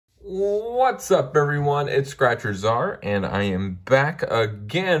What's up, everyone? It's Scratcher Czar, and I am back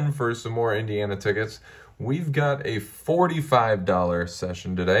again for some more Indiana tickets. We've got a $45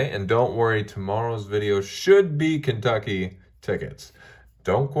 session today, and don't worry, tomorrow's video should be Kentucky tickets.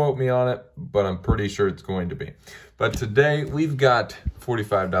 Don't quote me on it, but I'm pretty sure it's going to be. But today, we've got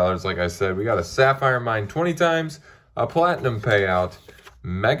 $45, like I said. We got a Sapphire Mine 20 times, a Platinum payout,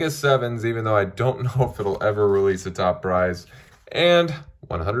 Mega Sevens, even though I don't know if it'll ever release a top prize, and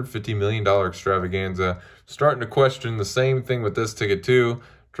 $150 million extravaganza. Starting to question the same thing with this ticket too.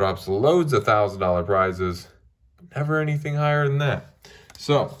 Drops loads of $1,000 prizes. Never anything higher than that.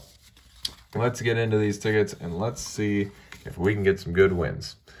 So let's get into these tickets and let's see if we can get some good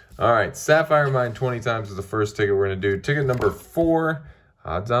wins. All right, Sapphire Mine 20 times is the first ticket we're going to do. Ticket number 4,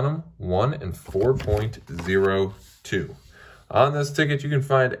 odds on them 1 in 4.02. On this ticket, you can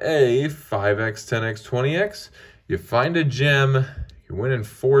find a 5x, 10x, 20x. You find a gem, you're winning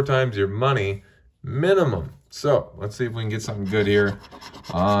 4 times your money minimum. So let's see if we can get something good here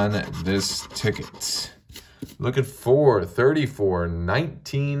on this ticket. Looking for 34,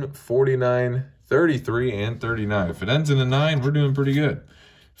 19, 49, 33, and 39. If it ends in a 9, we're doing pretty good.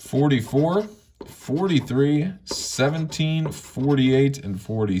 44, 43, 17, 48, and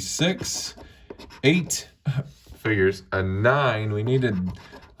 46. 8 figures. A 9. We needed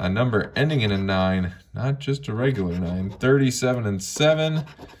a number ending in a 9, not just a regular 9. 37 and 7.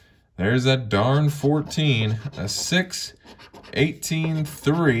 There's that darn 14. A 6, 18,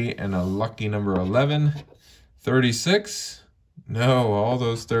 3, and a lucky number 11. 36. No, all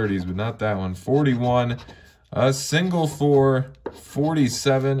those 30s, but not that one. 41. A single 4,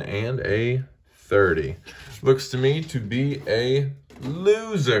 47, and a 30. Looks to me to be a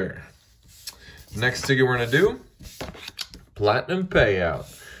loser. Next ticket we're going to do, Platinum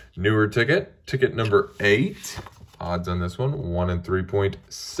payout. Newer ticket, ticket number 8. Odds on this one, 1 in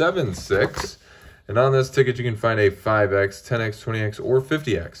 3.76. And on this ticket, you can find a 5x, 10x, 20x, or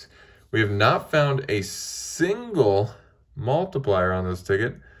 50x. We have not found a single multiplier on this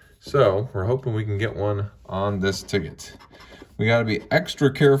ticket, so we're hoping we can get one on this ticket. We got to be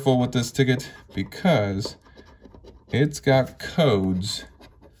extra careful with this ticket because it's got codes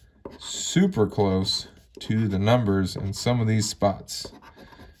super close to the numbers in some of these spots.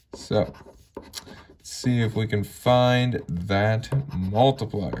 So let's see if we can find that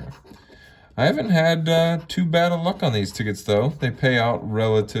multiplier. I haven't had too bad of luck on these tickets though. They pay out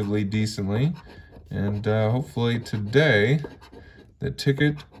relatively decently, and hopefully today the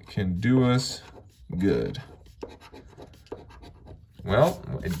ticket can do us good. Well,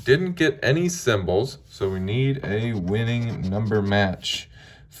 it didn't get any symbols, so we need a winning number match.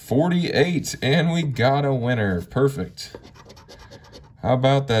 48, and we got a winner. Perfect. How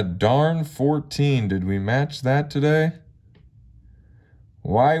about that darn 14? Did we match that today?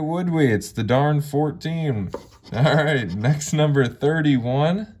 Why would we? It's the darn 14. All right, next number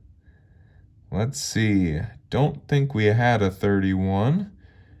 31. Let's see. Don't think we had a 31.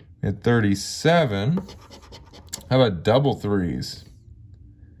 At 37. How about double 3s?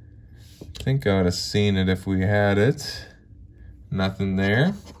 I think I would have seen it if we had it. Nothing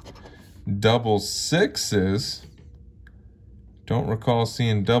there. Double 6s. Don't recall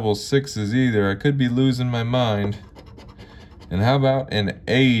seeing double 6s either. I could be losing my mind. And how about an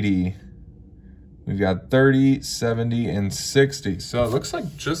 80? We've got 30, 70, and 60. So it looks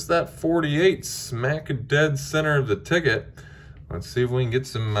like just that 48 smack dead center of the ticket. Let's see if we can get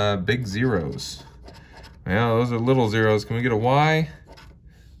some big zeros. Yeah, those are little zeros. Can we get a Y?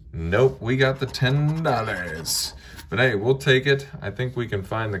 Nope, we got the $10. But hey, we'll take it. I think we can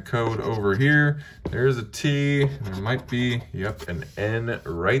find the code over here. There's a T. There might be, yep, an N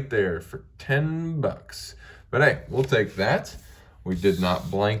right there for 10 bucks. But hey, we'll take that. We did not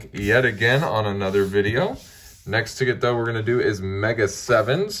blank yet again on another video. Next ticket, though, we're going to do is Mega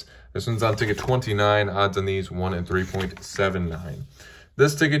Sevens. This one's on ticket 29. Odds on these 1 in 3.79.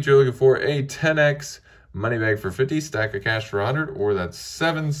 This ticket, you're looking for a 10x money bag for 50, stack of cash for 100, or that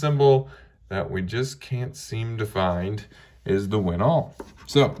 7 symbol that we just can't seem to find is the win all.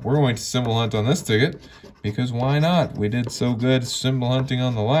 So we're going to symbol hunt on this ticket because why not? We did so good symbol hunting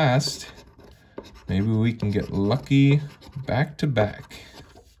on the last. Maybe we can get lucky back to back.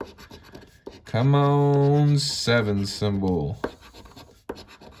 Come on, 7 symbol.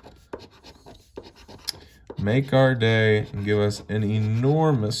 Make our day and give us an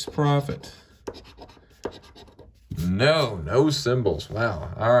enormous profit. No symbols. Wow.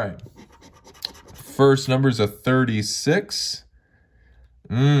 All right. First number is a 36.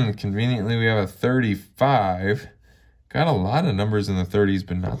 Conveniently, we have a 35. Got a lot of numbers in the 30s,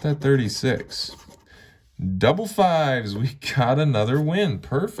 but not that 36. Double 5s. We got another win.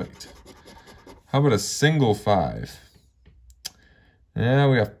 Perfect. How about a single 5? Yeah,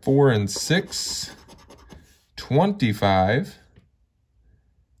 we got 4 and 6. 25.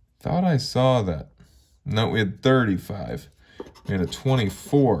 Thought I saw that. No, we had 35. We had a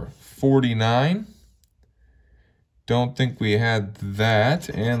 24. 49. Don't think we had that.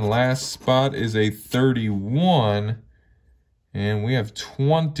 And last spot is a 31. And we have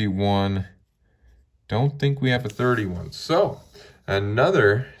 21. Don't think we have a 31. So,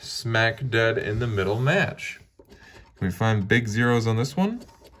 another smack dead in the middle match. Can we find big zeros on this one?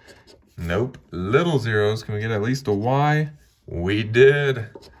 Nope. Little zeros. Can we get at least a Y? We did.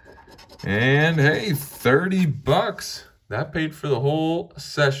 And hey, 30 bucks. That paid for the whole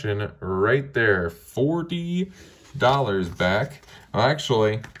session right there. $40 back. Well,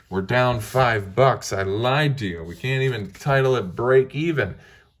 actually, we're down 5 bucks. I lied to you. We can't even title it break even.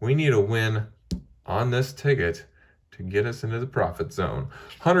 We need a win on this ticket to get us into the profit zone.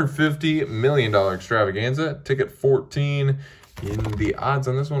 $150 million extravaganza. Ticket 14. In the odds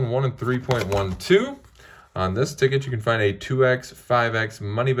on this one, 1 in 3.12. On this ticket, you can find a 2x, 5x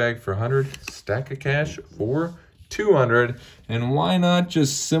money bag for 100, stack of cash for 200. And why not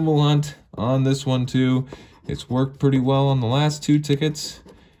just symbol hunt on this one too? It's worked pretty well on the last 2 tickets.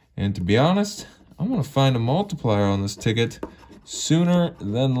 And to be honest, I want to find a multiplier on this ticket sooner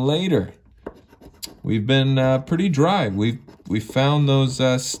than later. We've been pretty dry. We found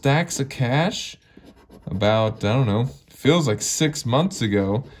those stacks of cash about, I don't know, feels like 6 months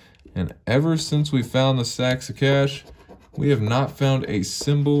ago. And ever since we found the stacks of cash, we have not found a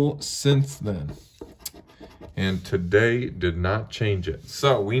symbol since then. And today did not change it.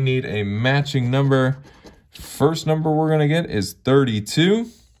 So we need a matching number. First number we're going to get is 32.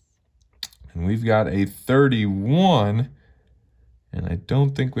 And we've got a 31. And I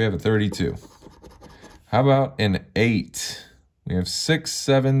don't think we have a 32. How about an 8? We have 6,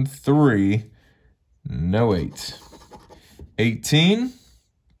 7, 3. No 8. 18.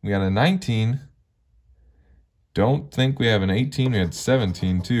 We got a 19. Don't think we have an 18. We had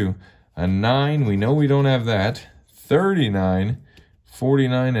 17 too. A 9. We know we don't have that. 39.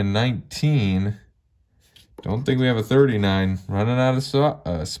 49 and 19. Don't think we have a 39. Running out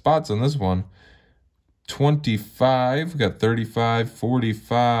of spots on this one. 25. We got 35.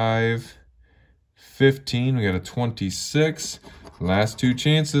 45. 15. We got a 26. Last 2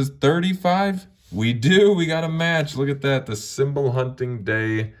 chances. 35. We do. We got a match. Look at that. The symbol hunting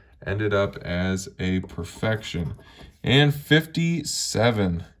day ended up as a perfection. And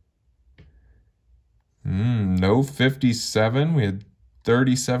 57. No 57. We had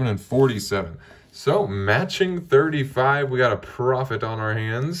 37 and 47. So matching 35. We got a profit on our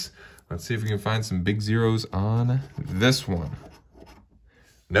hands. Let's see if we can find some big zeros on this one.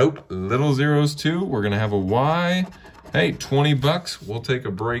 Nope. Little zeros too. We're going to have a Y. Hey, 20 bucks. We'll take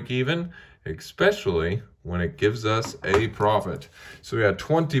a break even, especially when it gives us a profit. So we got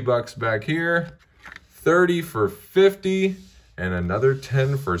 20 bucks back here, 30 for 50, and another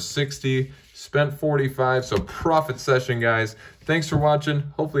 10 for 60. Spent 45, so profit session, guys. Thanks for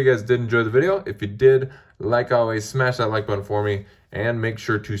watching. Hopefully you guys did enjoy the video. If you did, like always, smash that like button for me, and make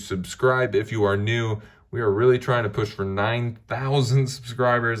sure to subscribe if you are new. We are really trying to push for 9,000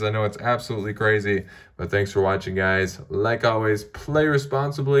 subscribers. I know it's absolutely crazy, but thanks for watching, guys. Like always, play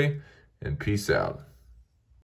responsibly, and peace out.